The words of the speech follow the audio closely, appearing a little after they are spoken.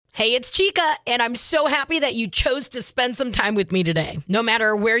Hey, it's Chica, and I'm so happy that you chose to spend some time with me today. No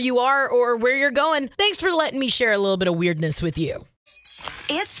matter where you are or where you're going, thanks for letting me share a little bit of weirdness with you.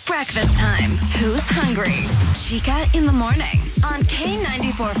 It's breakfast time. Who's hungry? Chica in the morning on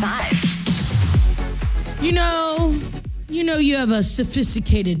K94.5. You know you have a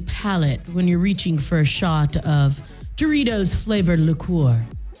sophisticated palate when you're reaching for a shot of Doritos flavored liqueur.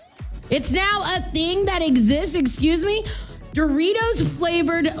 It's now a thing that exists, Doritos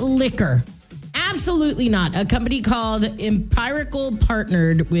flavored liquor. Absolutely not. A company called Empirical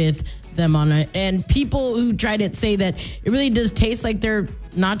partnered with them on it. And people who tried it say that it really does taste like their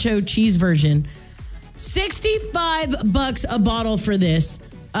nacho cheese version. $65 a bottle for this.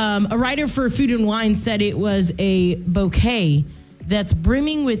 A writer for Food and Wine said it was a bouquet that's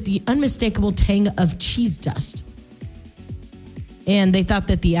brimming with the unmistakable tang of cheese dust. And they thought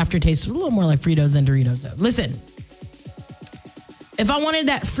that the aftertaste was a little more like Fritos than Doritos, though. Listen, if I wanted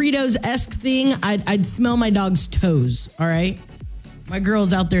that Fritos-esque thing, I'd smell my dog's toes, all right? My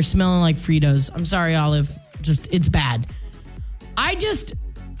girl's out there smelling like Fritos. I'm sorry, Olive. It's bad. I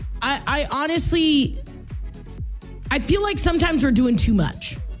honestly, I feel like sometimes we're doing too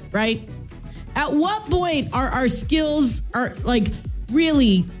much, right? At what point are our skills,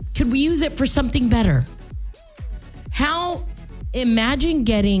 really, could we use it for something better? Imagine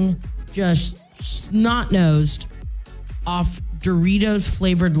getting just snot-nosed off Doritos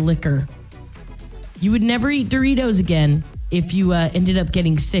flavored liquor. You would never eat Doritos again if you ended up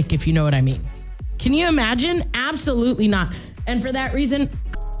getting sick, if you know what I mean. Can you imagine? Absolutely not. And for that reason,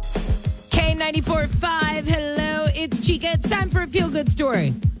 K94.5, hello, it's Chica. It's time for a feel-good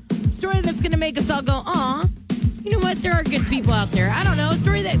story. Story that's going to make us all go, aw, you know what? There are good people out there. I don't know, a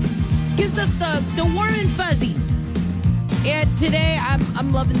story that gives us the warm and fuzzies. And today,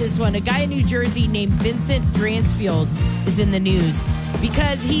 I'm loving this one. A guy in New Jersey named Vincent Dransfield is in the news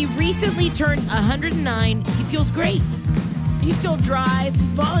because he recently turned 109. He feels great. He still drives,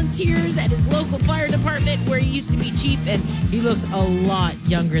 volunteers at his local fire department where he used to be chief, and he looks a lot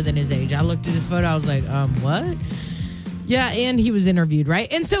younger than his age. I looked at his photo. I was like, what? Yeah, and he was interviewed,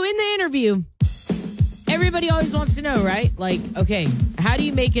 right? And so in the interview, everybody always wants to know, right? Like, okay, how do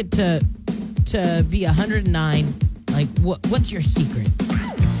you make it to be 109? Like, what's your secret?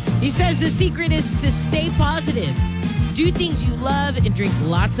 He says the secret is to stay positive, do things you love, and drink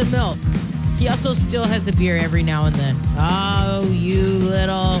lots of milk. He also still has a beer every now and then. Oh,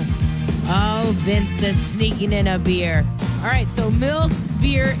 Vincent sneaking in a beer. All right, so milk,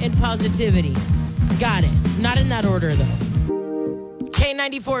 beer, and positivity. Got it. Not in that order, though.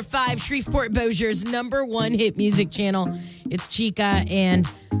 K94.5, Shreveport-Bossier's #1 hit music channel. It's Chica, and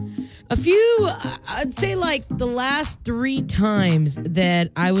I'd say like the last 3 times that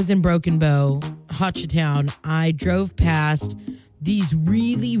I was in Broken Bow, Hochatown, I drove past these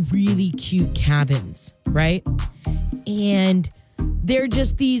really, really cute cabins, right? And they're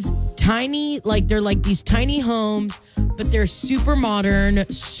just these tiny, they're like these tiny homes, but they're super modern,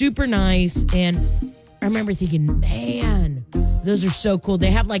 super nice. And I remember thinking, man, those are so cool. They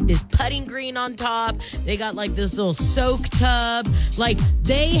have like this putting green on top. They got like this little soak tub. Like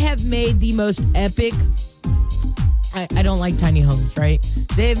they have made the most epic. I don't like tiny homes, right?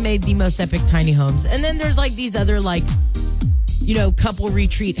 They have made the most epic tiny homes. And then there's like these other couple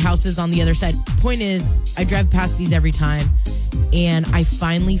retreat houses on the other side. Point is, I drive past these every time and I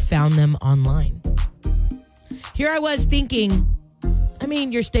finally found them online. Here I was thinking,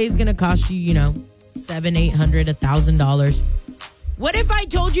 your stay is going to cost you, $700, $800, $1,000. What if I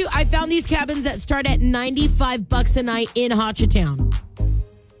told you I found these cabins that start at $95 a night in Hochatown?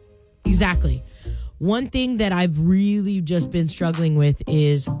 Exactly. One thing that I've really just been struggling with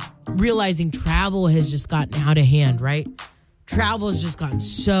is realizing travel has just gotten out of hand, right? Travel has just gotten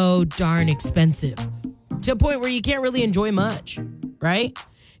so darn expensive to a point where you can't really enjoy much, right?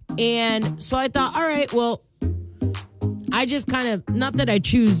 And so I thought, all right, well, I just kind of, not that I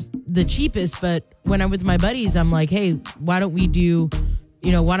choose the cheapest, but when I'm with my buddies, I'm like, hey, why don't we go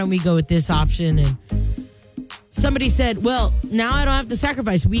with this option? And somebody said, well, now I don't have to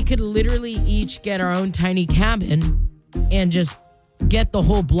sacrifice. We could literally each get our own tiny cabin and just get the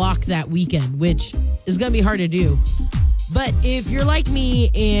whole block that weekend, which is going to be hard to do. But if you're like me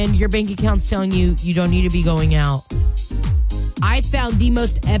and your bank account's telling you you don't need to be going out, I found the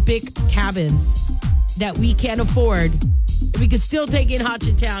most epic cabins that we can't afford. We could still take in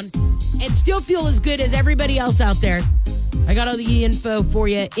Hochatown and still feel as good as everybody else out there. I got all the info for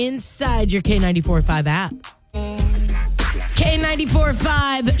you inside your K94.5 app.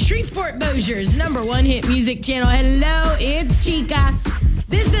 K94.5, Shreveport-Bossier's #1 hit music channel. Hello, it's Chica.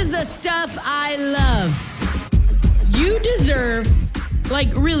 This is the stuff I love. You deserve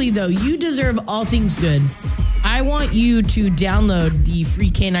Like, really, though, you deserve all things good. I want you to download the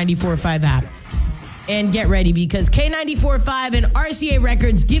free K94.5 app and get ready because K94.5 and RCA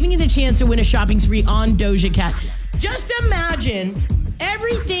Records giving you the chance to win a shopping spree on Doja Cat. Just imagine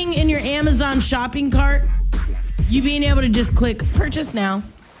everything in your Amazon shopping cart, you being able to just click purchase now.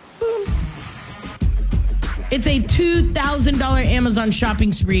 Boom. It's a $2,000 Amazon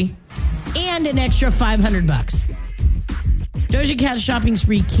shopping spree and an extra $500. Doja Cat's shopping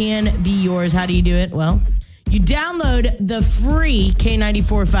spree can be yours. How do you do it? Well, you download the free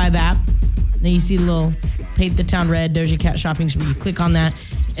K94.5 app. Then you see the little paint the town red Doja Cat shopping spree. You click on that,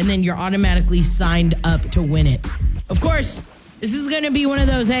 and then you're automatically signed up to win it. Of course, this is going to be one of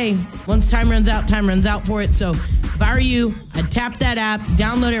those, hey, once time runs out for it. So if I were you, I'd tap that app,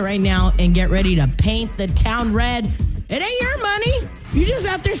 download it right now, and get ready to paint the town red. It ain't your money. You're just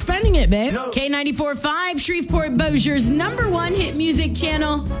out there spending it, babe. No. K94.5, Shreveport-Bossier's #1 hit music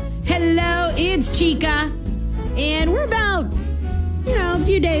channel. Hello, it's Chica. And we're about, a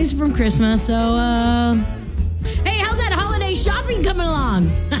few days from Christmas. So, hey, how's that holiday shopping coming along?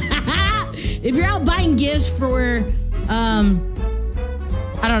 If you're out buying gifts for, I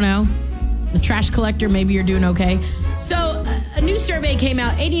don't know, the trash collector, maybe you're doing okay. So a new survey came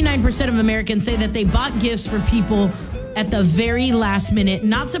out. 89% of Americans say that they bought gifts for people at the very last minute.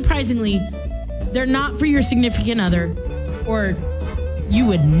 Not surprisingly, they're not for your significant other, or you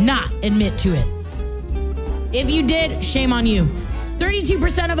would not admit to it. If you did, shame on you.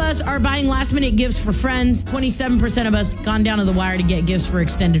 32% of us are buying last minute gifts for friends. 27% of us gone down to the wire to get gifts for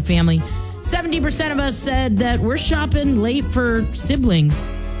extended family. 70% of us said that we're shopping late for siblings.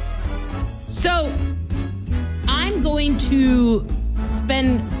 So I'm going to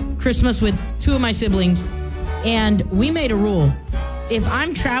spend Christmas with two of my siblings, and we made a rule. If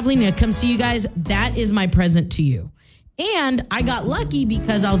I'm traveling to come see you guys, that is my present to you. And I got lucky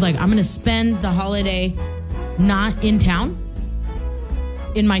because I was like, I'm going to spend the holiday not in town,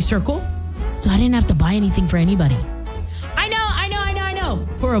 in my circle, so I didn't have to buy anything for anybody. I know.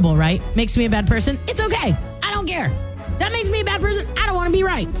 Horrible, right? Makes me a bad person. It's okay. I don't care. That makes me a bad person. I don't want to be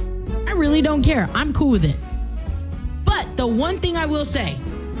right. I really don't care. I'm cool with it. But the one thing I will say,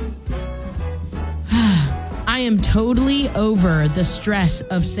 I am totally over the stress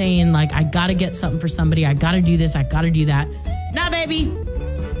of saying, like, I got to get something for somebody. I got to do this. I got to do that. Nah, baby.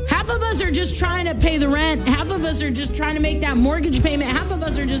 Half of us are just trying to pay the rent. Half of us are just trying to make that mortgage payment. Half of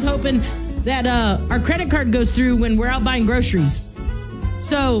us are just hoping that our credit card goes through when we're out buying groceries.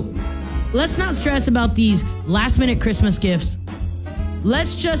 So let's not stress about these last minute Christmas gifts.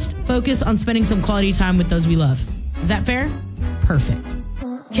 Let's just focus on spending some quality time with those we love. Is that fair? Perfect.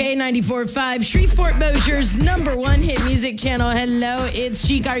 K94.5, Shreveport-Bossier's #1 hit music channel. Hello, it's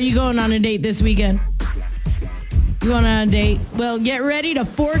Chica. Are you going on a date this weekend? You going on a date? Well, get ready to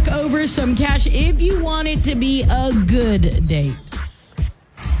fork over some cash if you want it to be a good date.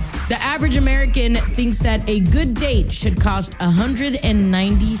 The average American thinks that a good date should cost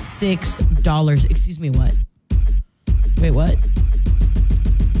 $196. Excuse me, what? Wait, what?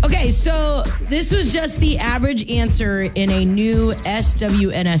 Okay, so this was just the average answer in a new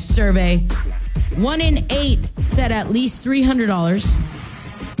SWNS survey. 1 in 8 said at least $300.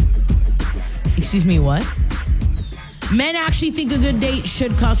 Excuse me, what? Men actually think a good date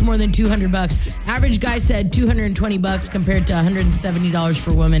should cost more than $200. Average guy said $220 compared to $170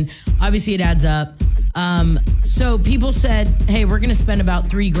 for women. Obviously, it adds up. So people said, hey, we're going to spend about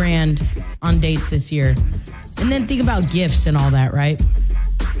 $3,000 on dates this year. And then think about gifts and all that, right?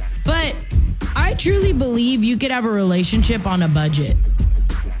 But I truly believe you could have a relationship on a budget.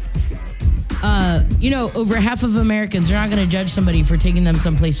 Over half of Americans are not going to judge somebody for taking them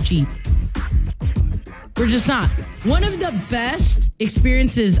someplace cheap. We're just not. One of the best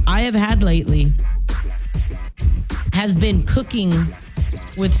experiences I have had lately has been cooking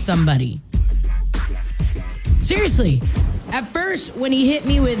with somebody. Seriously. At first, when he hit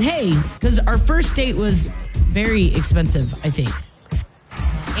me with, hey, because our first date was very expensive, I think.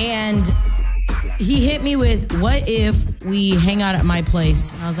 And he hit me with, what if we hang out at my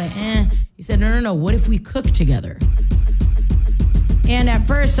place? And I was like, He said, no. What if we cook together? And at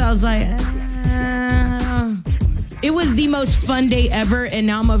first, I was like, It was the most fun day ever. And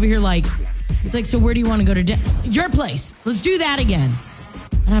now I'm over here like, he's like, so where do you want to go to dinner? Your place. Let's do that again.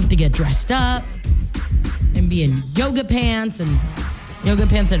 I don't have to get dressed up and be in yoga pants that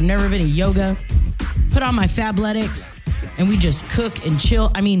have never been in yoga. Put on my Fabletics and we just cook and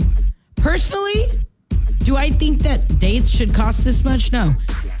chill. I mean, personally, do I think that dates should cost this much? No.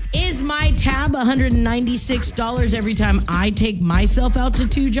 Is my tab $196 every time I take myself out to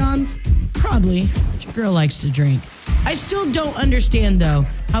Two Johns? Probably. But your girl likes to drink. I still don't understand, though,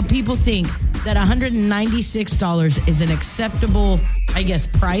 how people think that $196 is an acceptable, I guess,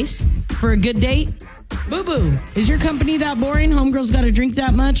 price for a good date. Boo-boo. Is your company that boring? Homegirl's got to drink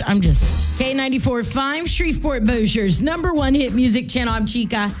that much? I'm just... K94.5, Shreveport-Bossier's number one hit music channel. I'm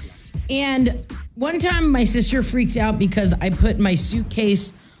Chica. And one time my sister freaked out because I put my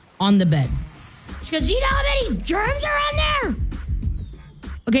suitcase on the bed. She goes, you know how many germs are on there?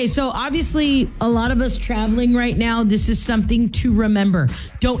 Okay, so obviously a lot of us traveling right now, this is something to remember.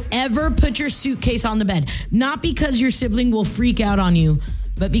 Don't ever put your suitcase on the bed. Not because your sibling will freak out on you,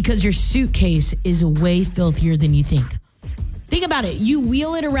 but because your suitcase is way filthier than you think. Think about it. You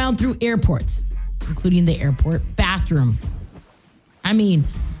wheel it around through airports, including the airport bathroom. I mean,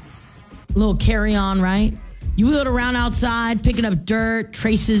 a little carry-on, right? You wheel it around outside, picking up dirt,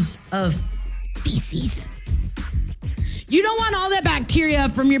 traces of feces. You don't want all that bacteria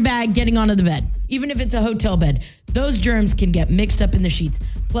from your bag getting onto the bed, even if it's a hotel bed. Those germs can get mixed up in the sheets.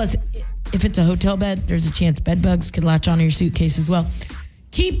 Plus, if it's a hotel bed, there's a chance bed bugs could latch onto your suitcase as well.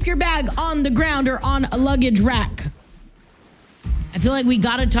 Keep your bag on the ground or on a luggage rack. I feel like we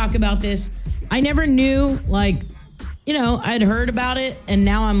got to talk about this. I never knew, I'd heard about it, and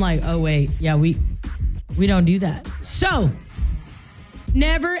now I'm like, oh, wait, yeah, we don't do that. So,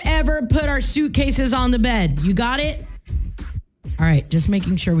 never, ever put our suitcases on the bed. You got it? All right, just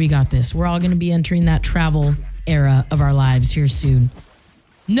making sure we got this. We're all going to be entering that travel era of our lives here soon.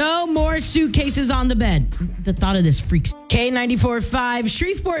 No more suitcases on the bed. The thought of this freaks. K94.5,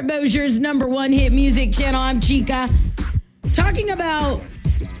 Shreveport-Bossier's number one hit music channel. I'm Chica. Talking about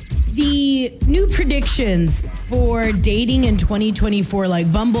the new predictions for dating in 2024.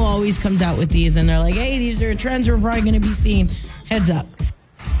 Like Bumble always comes out with these, and they're like, hey, these are trends we're probably going to be seeing. Heads up.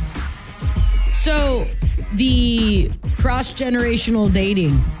 So the cross-generational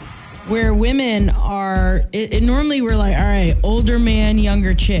dating where women are, normally we're like, all right, older man,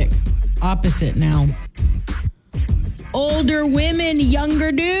 younger chick. Opposite now. Older women,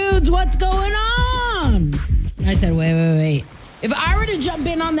 younger dudes, what's going on? I said, wait. If I were to jump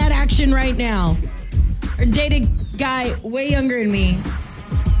in on that action right now, or date a guy way younger than me,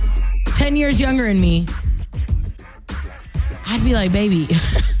 10 years younger than me, I'd be like, baby,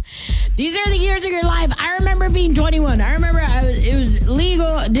 these are the years of your life. I remember being 21. I remember it was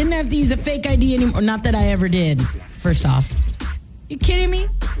legal. Didn't have to use a fake ID anymore. Not that I ever did, first off. You kidding me?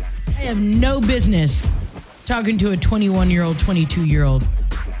 I have no business talking to a 21-year-old, 22-year-old.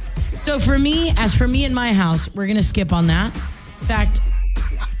 So for me in my house, we're going to skip on that. In fact,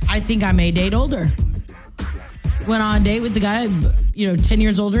 I think I may date older. Went on a date with the guy, 10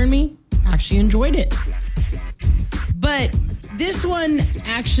 years older than me. Actually enjoyed it. But this one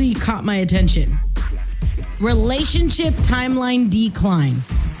actually caught my attention. Relationship timeline decline.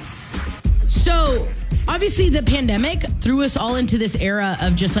 So, obviously the pandemic threw us all into this era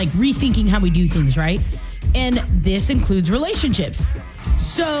of just rethinking how we do things, right? And this includes relationships.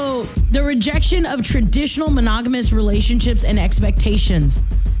 So, the rejection of traditional monogamous relationships and expectations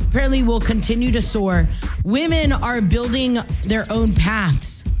apparently will continue to soar. Women are building their own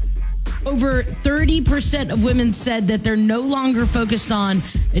paths. Over 30% of women said that they're no longer focused on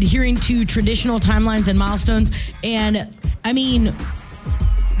adhering to traditional timelines and milestones. And I mean,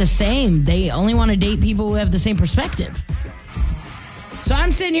 the same. They only want to date people who have the same perspective. So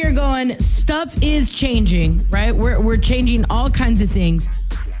I'm sitting here going, stuff is changing, right? We're changing all kinds of things.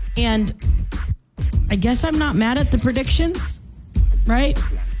 And I guess I'm not mad at the predictions, right?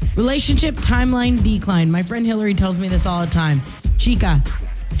 Relationship timeline decline. My friend Hillary tells me this all the time. Chica,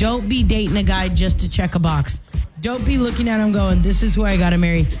 don't be dating a guy just to check a box. Don't be looking at him going, this is who I gotta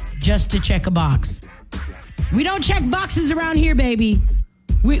marry just to check a box. We don't check boxes around here, baby.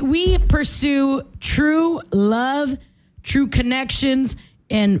 We pursue true love, true connections,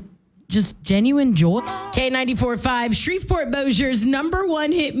 and just genuine joy. K94.5, Shreveport-Bossier's number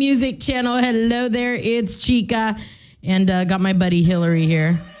one hit music channel. Hello there, it's Chica. And got my buddy Hillary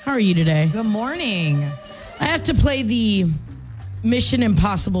here. How are you today? Good morning. I have to play the Mission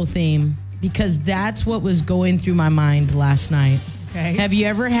Impossible theme because that's what was going through my mind last night. Okay. Have you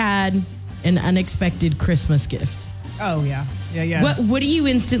ever had an unexpected Christmas gift? Oh, yeah. Yeah. What do you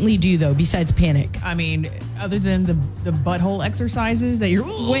instantly do, though, besides panic? I mean, other than the butthole exercises that you're...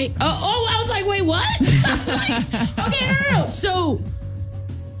 Wait. Oh, I was like, wait, what? I was like, okay, no. So,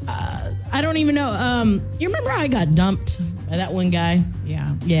 I don't even know. You remember how I got dumped by that one guy?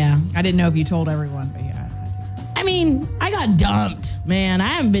 Yeah. Yeah. I didn't know if you told everyone, but yeah. I mean, I got dumped, man. I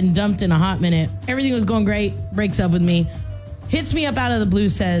haven't been dumped in a hot minute. Everything was going great. Breaks up with me. Hits me up out of the blue,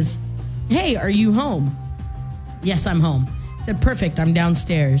 says, hey, are you home? Yes, I'm home. Said, perfect. I'm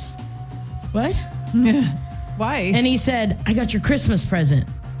downstairs. What? Why? And he said, I got your Christmas present.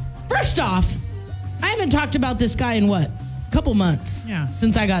 First off, I haven't talked about this guy in what? A couple months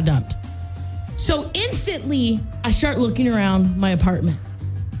since I got dumped. So instantly, I start looking around my apartment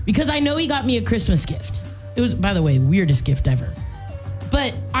because I know he got me a Christmas gift. It was, by the way, weirdest gift ever.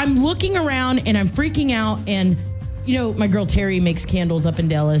 But I'm looking around and I'm freaking out. And, you know, my girl Terry makes candles up in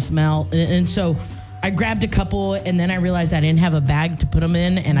Dallas, Mel. And so I grabbed a couple and then I realized I didn't have a bag to put them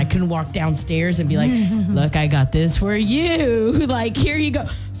in. And I couldn't walk downstairs and be like, look, I got this for you. Like, here you go.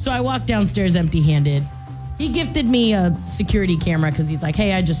 So I walked downstairs empty handed. He gifted me a security camera because he's like,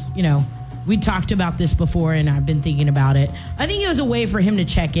 hey, I just, you know, we talked about this before and I've been thinking about it. I think it was a way for him to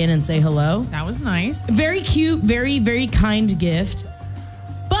check in and say hello. That was nice. Very cute, very, very kind gift.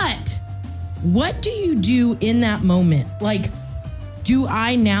 But what do you do in that moment? Like, do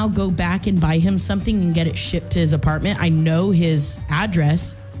I now go back and buy him something and get it shipped to his apartment? I know his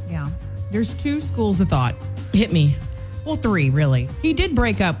address. Yeah. There's 2 schools of thought. Hit me. Well, 3, really. He did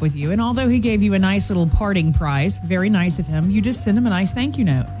break up with you, and although he gave you a nice little parting prize, very nice of him, you just send him a nice thank you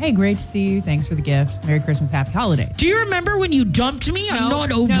note. Hey, great to see you. Thanks for the gift. Merry Christmas, Happy Holidays. Do you remember when you dumped me? I'm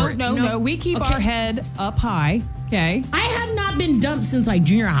not over it. No. We keep our head up high, okay? I have not been dumped since like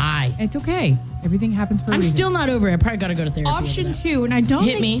junior high. It's okay. Everything happens for a I'm reason. still not over it. I probably got to go to therapy. Option 2, and I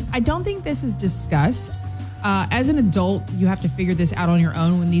don't think this is discussed. As an adult, you have to figure this out on your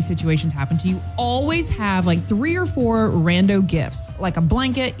own when these situations happen to you. Always have like 3 or 4 rando gifts, like a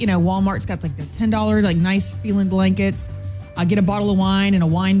blanket. You know, Walmart's got like the $10 like nice feeling blankets. Get a bottle of wine in a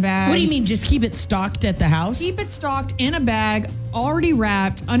wine bag. What do you mean? Just keep it stocked at the house? Keep it stocked in a bag, already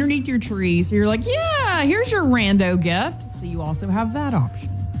wrapped underneath your tree. So you're like, yeah, here's your rando gift. So you also have that option.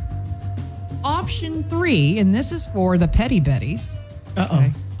 Option 3, and this is for the petty betties. Uh-oh.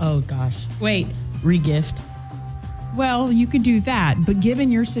 Okay. Oh, gosh. Wait, re-gift. Well, you could do that, but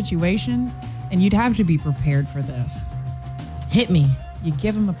given your situation, and you'd have to be prepared for this. Hit me. You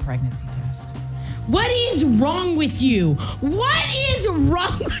give him a pregnancy test. What is wrong with you? What is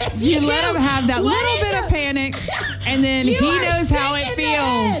wrong with you? You let him have that little bit of panic, and then he knows how it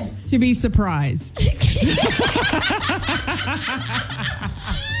feels to be surprised.